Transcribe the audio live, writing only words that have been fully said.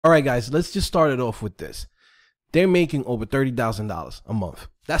All right, guys, let's just start it off with this. They're making over $30,000 a month.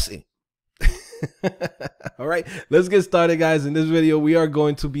 That's it. All right, let's get started, guys. In this video, we are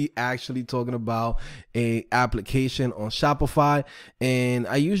going to be actually talking about a application on Shopify, and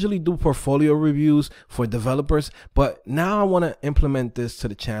I usually do portfolio reviews for developers, but now I want to implement this to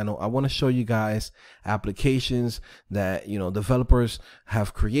the channel. I want to show you guys applications that developers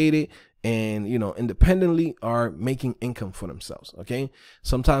have created and independently are making income for themselves. Okay,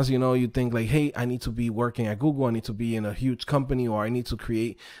 sometimes you think like, hey, I need to be working at Google, I need to be in a huge company, or I need to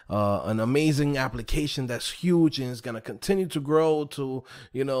create an amazing application that's huge and is going to continue to grow to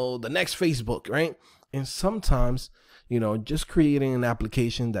the next Facebook, right? And sometimes just creating an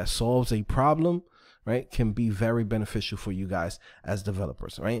application that solves a problem, right, can be very beneficial for you guys as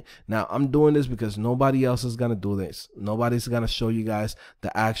developers. Right now, I'm doing this because nobody else is gonna do this. Nobody's gonna show you guys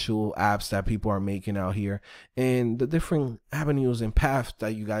the actual apps that people are making out here and the different avenues and paths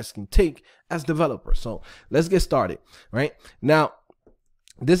that you guys can take as developers. So let's get started. Right now,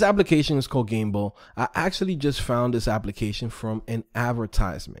 this application is called Gameball. I actually just found this application from an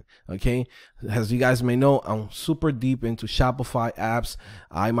advertisement. Okay, as you guys may know, I'm super deep into Shopify apps.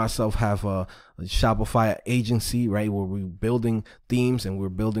 I myself have a Shopify agency, right, where we're building themes and we're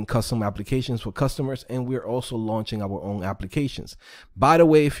building custom applications for customers, and we're also launching our own applications. By the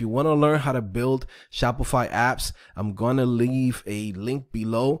way, if you want to learn how to build Shopify apps, I'm gonna leave a link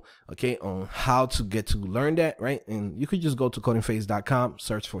below, okay, on how to get to learn that, right? And you could just go to CodingPhase.com,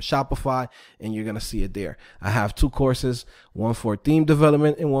 search for Shopify, and you're gonna see it there. I have 2 courses, one for theme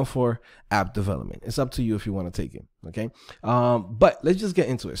development and one for app development. It's up to you if you want to take it. Okay, but let's just get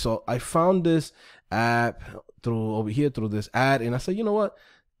into it. So I found this app through this ad, and I said, you know what,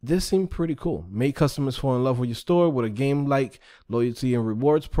 this seemed pretty cool. Make customers fall in love with your store with a game-like loyalty and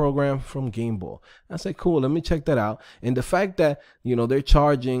rewards program from Gameball. I said, cool, let me check that out. And the fact that they're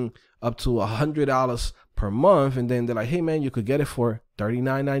charging up to $100 per month, and then they're like, hey man, you could get it for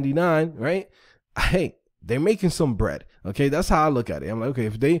 $39.99, right? Hey, they're making some bread. Okay, that's how I look at it. I'm like, okay,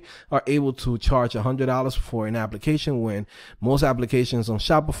 if they are able to charge $100 for an application when most applications on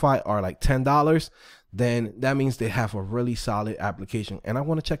Shopify are like $10, then that means they have a really solid application, and I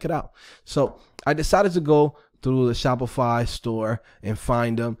want to check it out. So I decided to go through the Shopify store and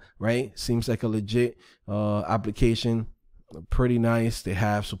find them. Right, seems like a legit application. Pretty nice. They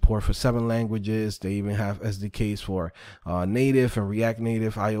have support for 7 languages. They even have SDKs for native and React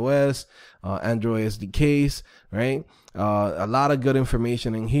Native iOS, Android SDKs, right? A lot of good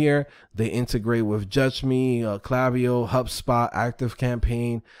information in here. They integrate with JudgeMe, Klaviyo, HubSpot,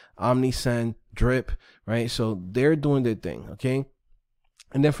 ActiveCampaign, OmniSend, Drip, right? So they're doing their thing, okay?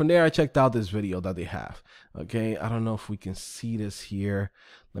 And then from there, I checked out this video that they have, okay? I don't know if we can see this here.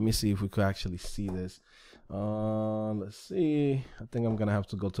 Let me see if we could actually see this. Let's see. I think I'm gonna have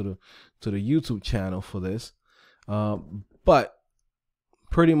to go to the YouTube channel for this. But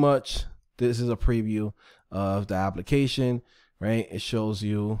pretty much this is a preview of the application, right? It shows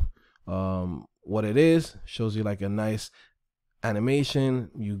you what it is, shows you like a nice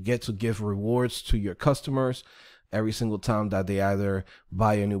animation. You get to give rewards to your customers every single time that they either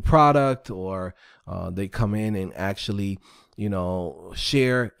buy a new product or they come in and actually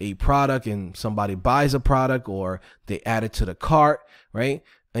share a product and somebody buys a product, or they add it to the cart, right?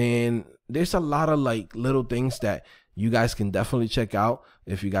 And there's a lot of like little things that you guys can definitely check out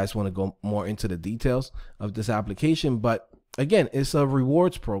if you guys want to go more into the details of this application. But again, it's a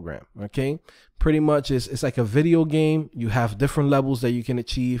rewards program, okay? Pretty much it's like a video game. You have different levels that you can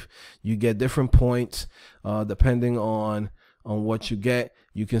achieve. You get different points depending on what you get.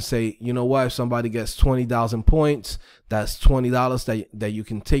 You can say, you know what, if somebody gets 20,000 points, that's $20 that you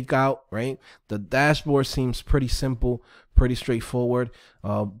can take out, right? The dashboard seems pretty simple, pretty straightforward.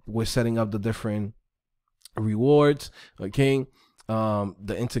 We're setting up the different rewards, okay?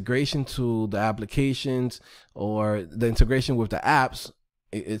 The integration to the applications, or the integration with the apps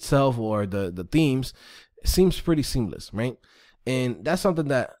itself, or the themes, seems pretty seamless, right? And that's something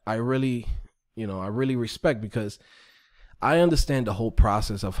that I really respect, because I understand the whole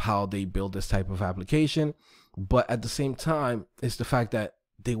process of how they build this type of application, but at the same time, it's the fact that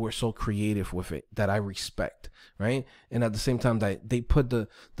they were so creative with it that I respect, right? And at the same time, that they put the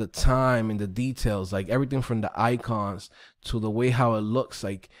time and the details, like everything from the icons to the way how it looks.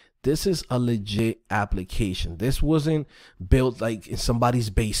 Like, this is a legit application. This wasn't built like in somebody's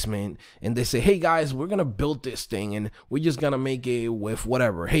basement and they say, hey guys, we're gonna build this thing and we're just gonna make it with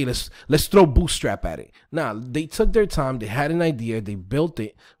whatever. Hey, let's throw Bootstrap at it. Nah, they took their time, they had an idea, they built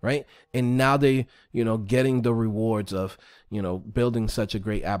it, right? And now they, getting the rewards of, building such a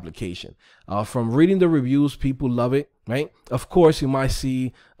great application. From reading the reviews, people love it, right? Of course, you might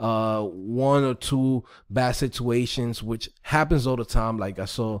see one or two bad situations, which happens all the time. Like I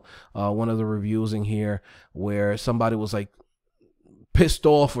saw one of the reviews in here where somebody was like pissed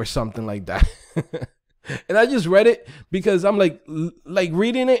off or something like that. And I just read it because I'm like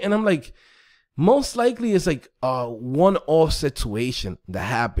reading it and I'm like, most likely it's like a one-off situation that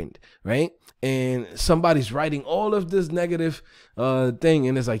happened, right? And somebody's writing all of this negative thing,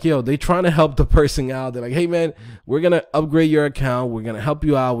 and it's like, yo, they trying to help the person out. They're like, hey man, we're gonna upgrade your account, we're gonna help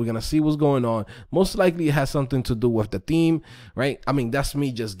you out, we're gonna see what's going on. Most likely it has something to do with the theme, right? I mean, that's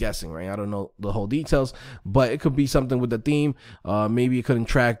me just guessing, right? I don't know the whole details, but it could be something with the theme. Maybe it couldn't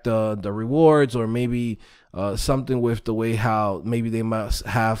track the rewards, or maybe something with the way how maybe they must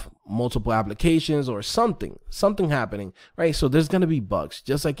have multiple applications or something happening, right? So there's going to be bugs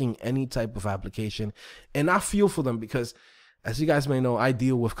just like in any type of application. And I feel for them because, as you guys may know, I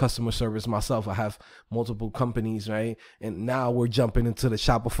deal with customer service myself. I have multiple companies, right? And now we're jumping into the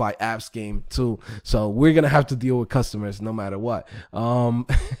Shopify apps game too. So we're going to have to deal with customers no matter what.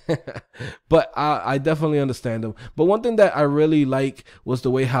 But I definitely understand them. But one thing that I really like was the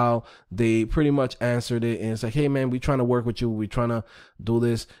way how they pretty much answered it. And it's like, hey man, we're trying to work with you. We're trying to do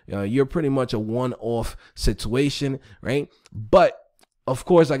this. You're pretty much a one-off situation, right? But of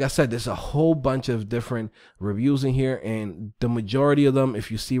course, like I said, there's a whole bunch of different reviews in here, and the majority of them, if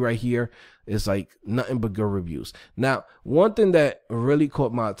you see right here, is like nothing but good reviews. Now, one thing that really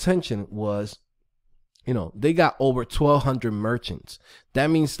caught my attention was, you know, they got over 1,200 merchants. That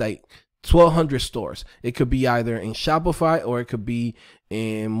means like 1,200 stores. It could be either in Shopify or it could be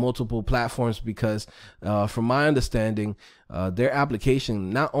in multiple platforms, because from my understanding, their application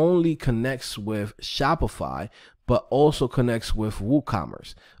not only connects with Shopify, but also connects with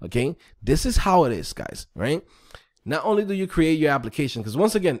WooCommerce. Okay, this is how it is, guys, right? Not only do you create your application, because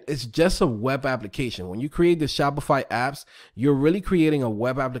once again, it's just a web application. When you create the Shopify apps, you're really creating a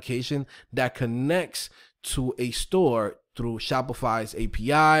web application that connects to a store through Shopify's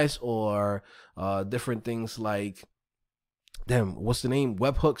APIs or different things like, what's the name?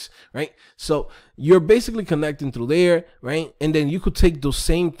 Webhooks, right? So you're basically connecting through there, right? And then you could take those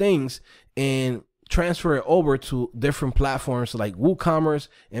same things and transfer it over to different platforms like WooCommerce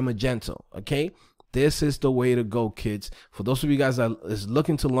and Magento. Okay, this is the way to go, kids. For those of you guys that is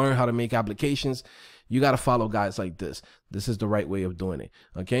looking to learn how to make applications, you got to follow guys like this. This is the right way of doing it.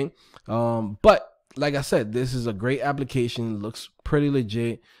 Okay, but like I said, this is a great application. It looks pretty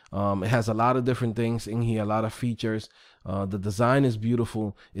legit. It has a lot of different things in here, a lot of features. The design is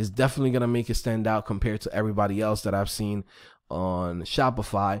beautiful. It's definitely gonna make it stand out compared to everybody else that I've seen on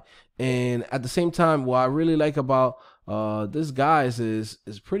Shopify. And at the same time, what I really like about this, guys, is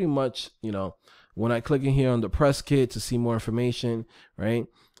pretty much, you know, when I click in here on the press kit to see more information, right?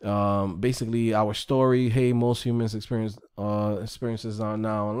 Basically our story, hey, most humans experiences are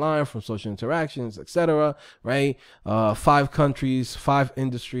now online, from social interactions, etc., right? 5 countries, 5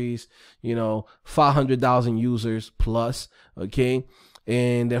 industries, you know, 500,000 users plus. Okay,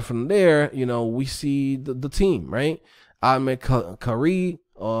 and then from there, you know, we see the team, right? Ahmed Kari,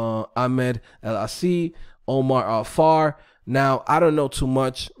 Ahmed El-Asi, Omar Al-Far. Now, I don't know too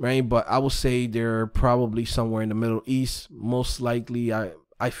much, right? But I will say they're probably somewhere in the Middle East. Most likely, I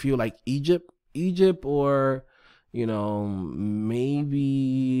feel like Egypt, or, you know,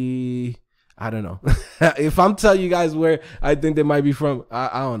 maybe, I don't know. If I'm telling you guys where I think they might be from,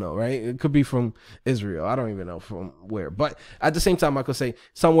 I don't know, right? It could be from Israel. I don't even know from where. But at the same time, I could say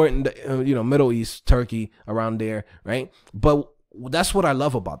somewhere in the, you know, Middle East, Turkey, around there, right? But that's what I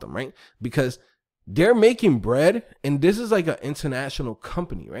love about them, right? Because they're making bread, and this is like an international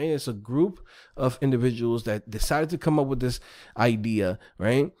company, right? It's a group of individuals that decided to come up with this idea,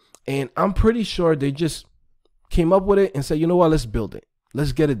 right? And I'm pretty sure they just came up with it and said, you know what, let's build it.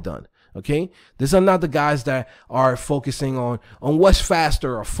 Let's get it done. Okay, these are not the guys that are focusing on what's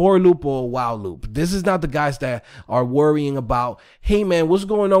faster, a for loop or a while loop. This is not the guys that are worrying about, hey man, what's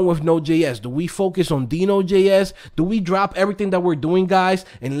going on with Node.js? Do we focus on Dino.js? Do we drop everything that we're doing, guys,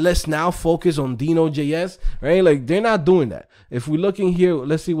 and let's now focus on Dino.js? Right? Like, they're not doing that. If we look in here,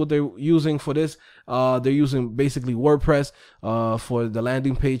 let's see what they're using for this. They're using basically WordPress for the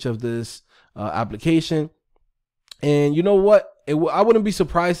landing page of this application. And you know what? I wouldn't be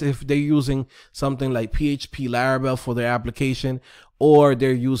surprised if they're using something like PHP Laravel for their application, or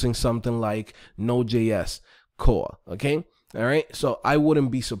they're using something like Node.js Core. Okay. All right. So I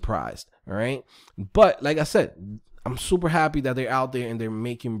wouldn't be surprised. All right. But like I said, I'm super happy that they're out there and they're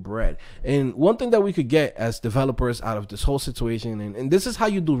making bread. And one thing that we could get as developers out of this whole situation, and this is how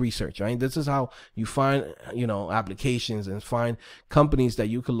you do research, right? This is how you find, you know, applications and find companies that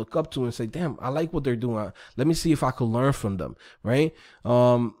you can look up to and say, damn, I like what they're doing. Let me see if I could learn from them, right?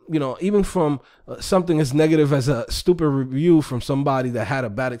 You know, even from something as negative as a stupid review from somebody that had a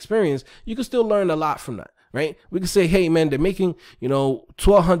bad experience, you can still learn a lot from that. Right? We can say, hey man, they're making, you know,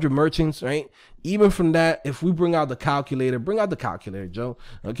 1,200 merchants, right? Even from that, if we bring out the calculator, Joe,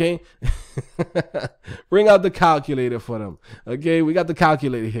 okay? Bring out the calculator for them, okay? We got the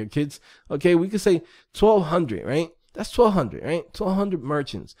calculator here, kids, okay? We could say 1,200, right? That's 1,200, right? 1,200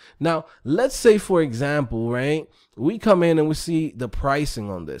 merchants. Now, let's say, for example, right, we come in and we see the pricing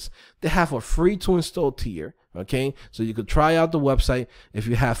on this. They have a free to install tier. Okay, so you could try out the website if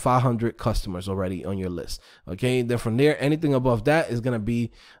you have 500 customers already on your list. Okay, then from there, anything above that is going to be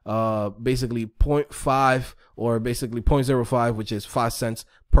basically 0.5 or basically 0.05, which is 5 cents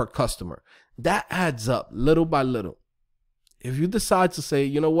per customer. That adds up little by little. If you decide to say,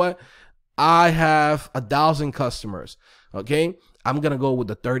 you know what, I have 1,000 customers, okay, I'm going to go with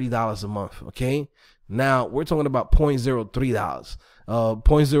the $30 a month. Okay, now we're talking about $0.03,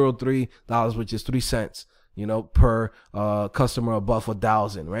 $0.03, which is 3 cents. You know, per customer above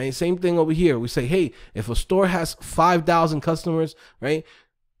 1,000, right? Same thing over here. We say, hey, if a store has 5,000 customers, right,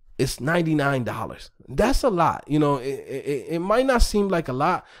 it's $99. That's a lot. You know, it might not seem like a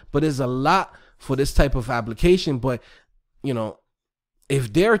lot, but it's a lot for this type of application. But, you know,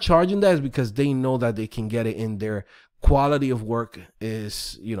 if they're charging that, it's because they know that they can get it in their quality of work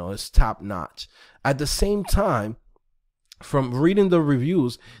is, you know, is top notch. At the same time, from reading the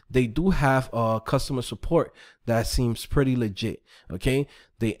reviews, they do have customer support that seems pretty legit. Okay,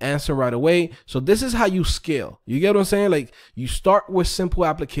 they answer right away. So this is how you scale. You get what I'm saying? Like, you start with simple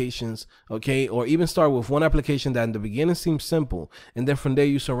applications, okay, or even start with one application that in the beginning seems simple, and then from there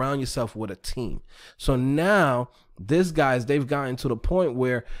you surround yourself with a team. So now these guys, they've gotten to the point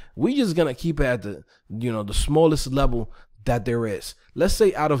where we just gonna keep it at the, you know, the smallest level that there is. Let's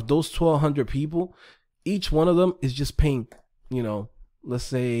say out of those 1,200 people, each one of them is just paying, you know, let's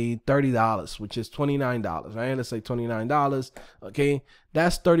say $30, which is $29, right? Let's say $29. Okay,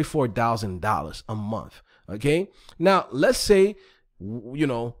 that's $34,000 a month. Okay, now let's say, you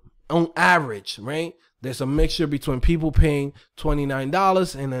know, on average, right, there's a mixture between people paying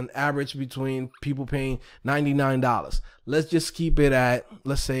 $29 and an average between people paying $99. Let's just keep it at,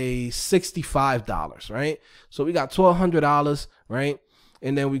 let's say, $65, right? So we got $1,200, right?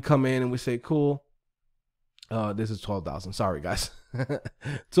 And then we come in and we say, cool. This is 12,000. Sorry, guys.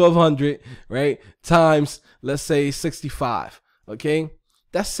 1,200, right? Times, let's say 65. Okay,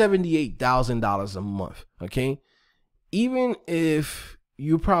 that's $78,000 a month. Okay, even if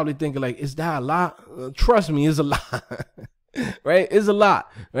you're probably thinking like, is that a lot? Trust me, it's a lot. Right? It's a lot,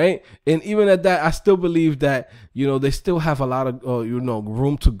 right? And even at that, I still believe that, you know, they still have a lot of you know,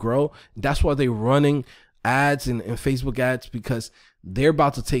 room to grow. That's why they're running ads and Facebook ads, because they're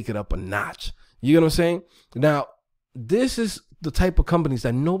about to take it up a notch. You know what I'm saying? Now, this is the type of companies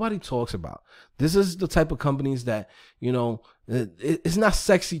that nobody talks about. This is the type of companies that, you know, it's not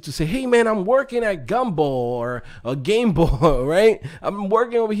sexy to say, hey man, I'm working at Gumball or a Game Boy, right? I'm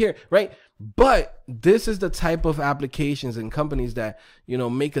working over here, right? But this is the type of applications and companies that, you know,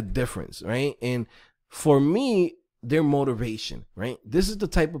 make a difference, right? And for me, their motivation, right? This is the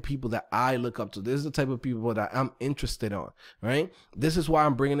type of people that I look up to. This is the type of people that I'm interested on, right? This is why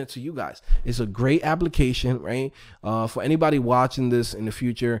I'm bringing it to you guys. It's a great application, right? For anybody watching this in the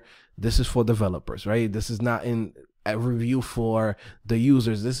future, this is for developers, right? This is not in a review for the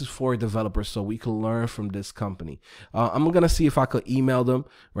users. This is for developers, so we can learn from this company. I'm gonna see if I could email them,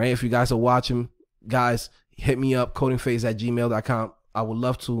 right? If you guys are watching, guys, hit me up, codingphase@gmail.com. I would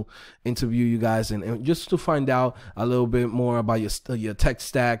love to interview you guys and just to find out a little bit more about your tech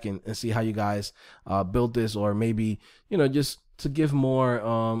stack and see how you guys built this, or maybe, you know, just to give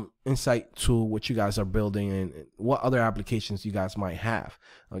more insight to what you guys are building and what other applications you guys might have.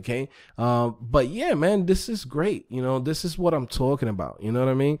 Okay, but yeah, man, this is great. You know, this is what I'm talking about. You know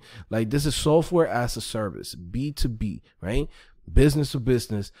what I mean? Like, this is software as a service, B2B, right? Business to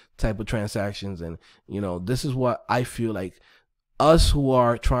business type of transactions. And, you know, this is what I feel like us who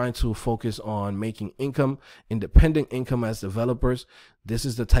are trying to focus on making income, independent income as developers, this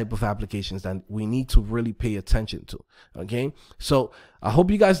is the type of applications that we need to really pay attention to. Okay, so I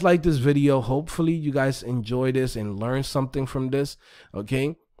hope you guys like this video. Hopefully you guys enjoy this and learn something from this.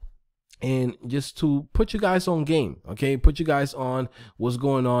 Okay, and just to put you guys on game, okay? Put you guys on what's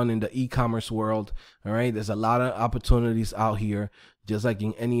going on in the e-commerce world, all right? There's a lot of opportunities out here, just like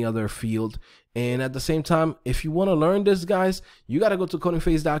in any other field. And at the same time, if you want to learn this, guys, you got to go to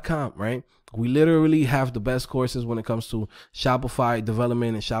CodingPhase.com, right? We literally have the best courses when it comes to Shopify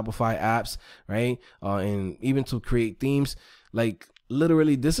development and Shopify apps, right? And even to create themes. Like,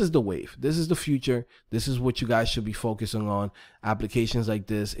 literally, this is the wave. This is the future. This is what you guys should be focusing on. Applications like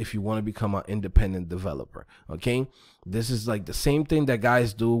this if you want to become an independent developer, okay? This is like the same thing that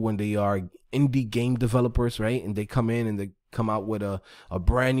guys do when they are indie game developers, right? And they come in and they come out with a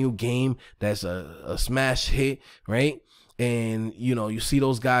brand new game that's a smash hit, right? And you know, you see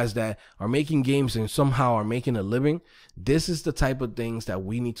those guys that are making games and somehow are making a living. This is the type of things that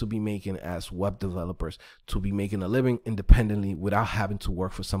we need to be making as web developers, to be making a living independently without having to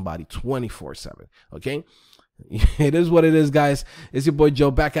work for somebody 24/7. Okay. It is what it is, guys. It's your boy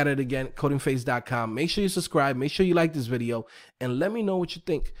Joe back at it again, CodingPhase.com. Make sure you subscribe. Make sure you like this video and let me know what you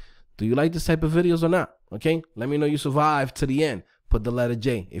think. Do you like this type of videos or not? Okay. Let me know you survived to the end. Put the letter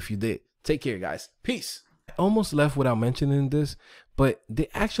J if you did. Take care, guys. Peace. Almost left without mentioning this, but they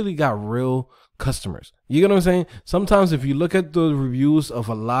actually got real customers. You get what I'm saying? Sometimes if you look at the reviews of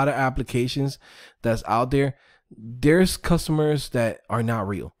a lot of applications that's out there, there's customers that are not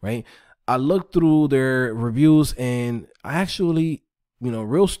real, right? I looked through their reviews and I actually, you know,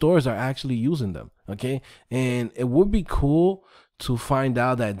 real stores are actually using them, okay? And it would be cool to find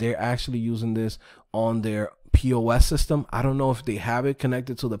out that they're actually using this on their POS system. I don't know if they have it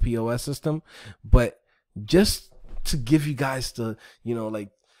connected to the POS system, but just to give you guys the, you know, like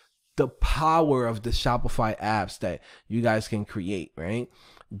the power of the Shopify apps that you guys can create, right?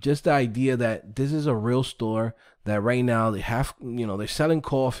 Just the idea that this is a real store that right now they have, you know, they're selling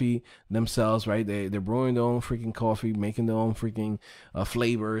coffee themselves, right? They're brewing their own freaking coffee, making their own freaking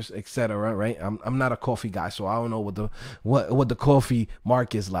flavors, etc. Right? I'm not a coffee guy, so I don't know what the coffee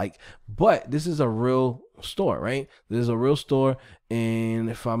market is like, but this is a real store, right? This is a real store,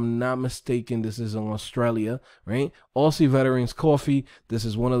 and if I'm not mistaken, this is in Australia, right? Aussie Veterans Coffee. This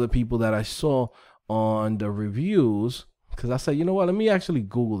is one of the people that I saw on the reviews, because I said, you know what, let me actually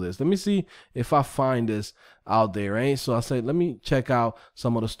Google this. Let me see if I find this out there, right? So I said, let me check out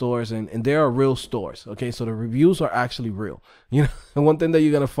some of the stores, and there are real stores, okay? So the reviews are actually real. You know, and one thing that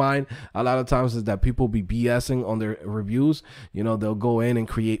you're going to find a lot of times is that people be BSing on their reviews. You know, they'll go in and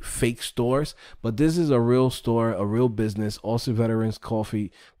create fake stores, but this is a real store, a real business, Aussie Veterans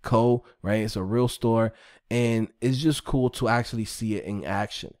Coffee Co., right? It's a real store, and it's just cool to actually see it in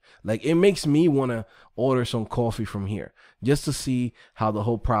action. Like, it makes me want to order some coffee from here just to see how the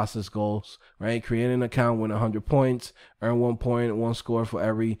whole process goes, right? Create an account, win 100 points, earn 1 point, 1 score for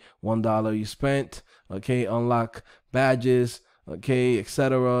every $1 you spent, okay? Unlock badges, okay,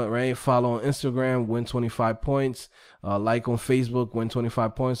 etc., right? Follow on Instagram, win 25 points, like on Facebook, win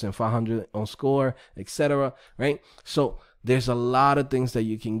 25 points and 500 on score, etc., right? So there's a lot of things that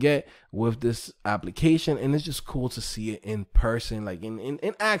you can get with this application, and it's just cool to see it in person, like in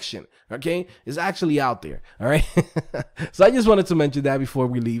action, okay? It's actually out there, all right? So I just wanted to mention that before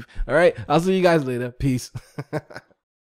we leave, all right? I'll see you guys later. Peace.